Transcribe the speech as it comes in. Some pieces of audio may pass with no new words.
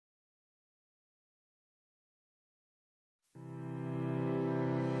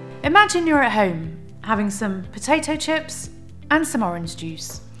Imagine you're at home having some potato chips and some orange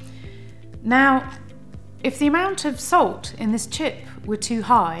juice. Now, if the amount of salt in this chip were too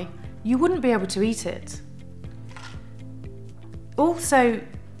high, you wouldn't be able to eat it. Also,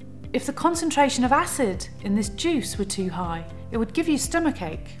 if the concentration of acid in this juice were too high, it would give you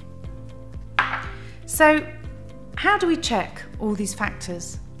stomachache. So, how do we check all these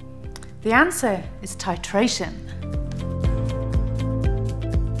factors? The answer is titration.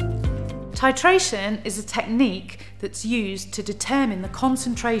 Titration is a technique that's used to determine the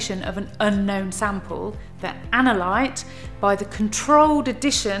concentration of an unknown sample, the analyte, by the controlled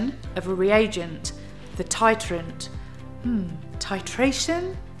addition of a reagent, the titrant.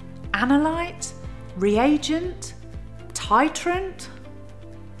 Titration? Analyte? Reagent? Titrant?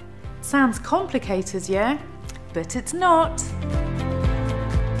 Sounds complicated, yeah? But it's not.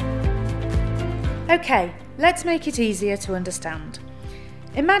 Okay, let's make it easier to understand.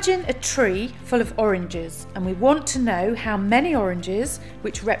 Imagine a tree full of oranges, and we want to know how many oranges,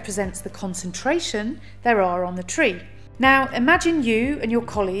 which represents the concentration, there are on the tree. Now imagine you and your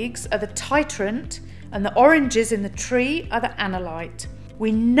colleagues are the titrant and the oranges in the tree are the analyte.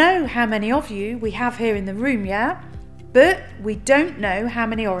 We know how many of you we have here in the room, yeah? But we don't know how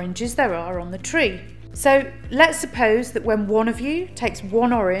many oranges there are on the tree. So let's suppose that when one of you takes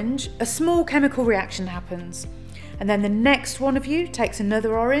one orange, a small chemical reaction happens. And then the next one of you takes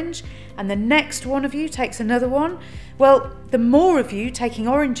another orange, and the next one of you takes another one. Well, the more of you taking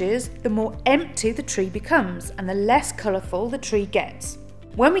oranges, the more empty the tree becomes, and the less colourful the tree gets.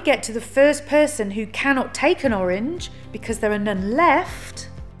 When we get to the first person who cannot take an orange because there are none left,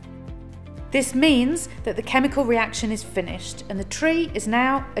 this means that the chemical reaction is finished and the tree is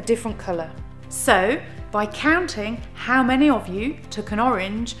now a different colour. So, by counting how many of you took an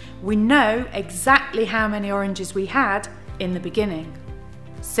orange, we know exactly how many oranges we had in the beginning.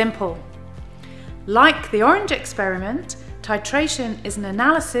 Simple. Like the orange experiment, titration is an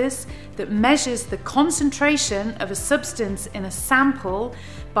analysis that measures the concentration of a substance in a sample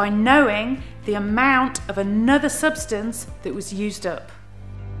by knowing the amount of another substance that was used up.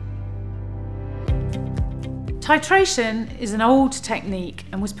 Titration is an old technique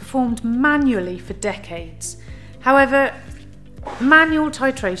and was performed manually for decades. However, manual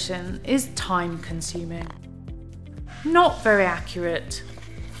titration is time-consuming, not very accurate,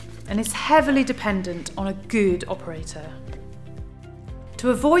 and is heavily dependent on a good operator. To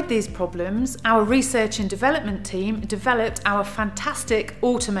avoid these problems, our research and development team developed our fantastic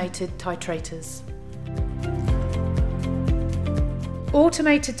automated titrators.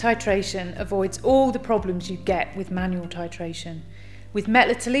 Automated titration avoids all the problems you get with manual titration. With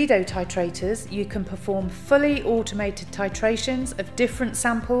METTLER Toledo titrators, you can perform fully automated titrations of different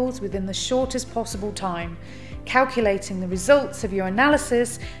samples within the shortest possible time, calculating the results of your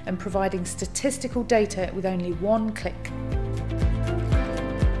analysis and providing statistical data with only one click.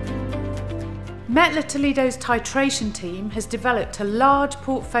 METTLER Toledo's titration team has developed a large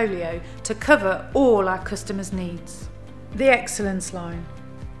portfolio to cover all our customers' needs. The Excellence line.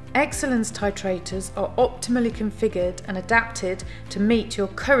 Excellence titrators are optimally configured and adapted to meet your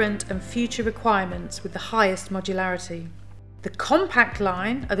current and future requirements with the highest modularity. The Compact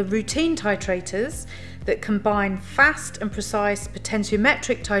line are the routine titrators that combine fast and precise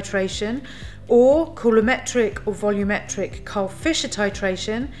potentiometric titration or coulometric or volumetric Karl Fischer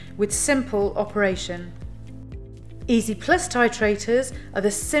titration with simple operation. Easy Plus titrators are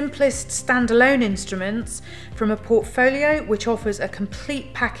the simplest standalone instruments from a portfolio which offers a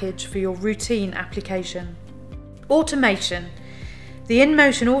complete package for your routine application. Automation. The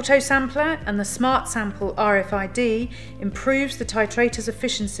InMotion Autosampler and the Smart Sample RFID improves the titrator's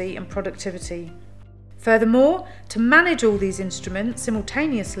efficiency and productivity. Furthermore, to manage all these instruments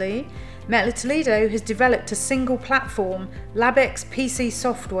simultaneously, METTLER Toledo has developed a single platform, LabX PC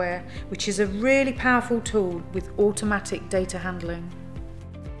software, which is a really powerful tool with automatic data handling.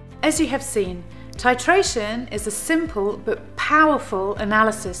 As you have seen, titration is a simple but powerful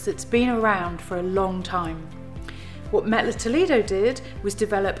analysis that's been around for a long time. What METTLER Toledo did was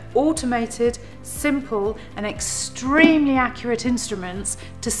develop automated, simple and extremely accurate instruments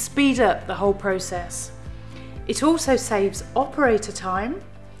to speed up the whole process. It also saves operator time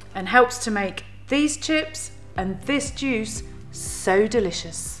and helps to make these chips and this juice so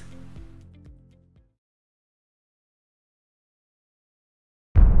delicious.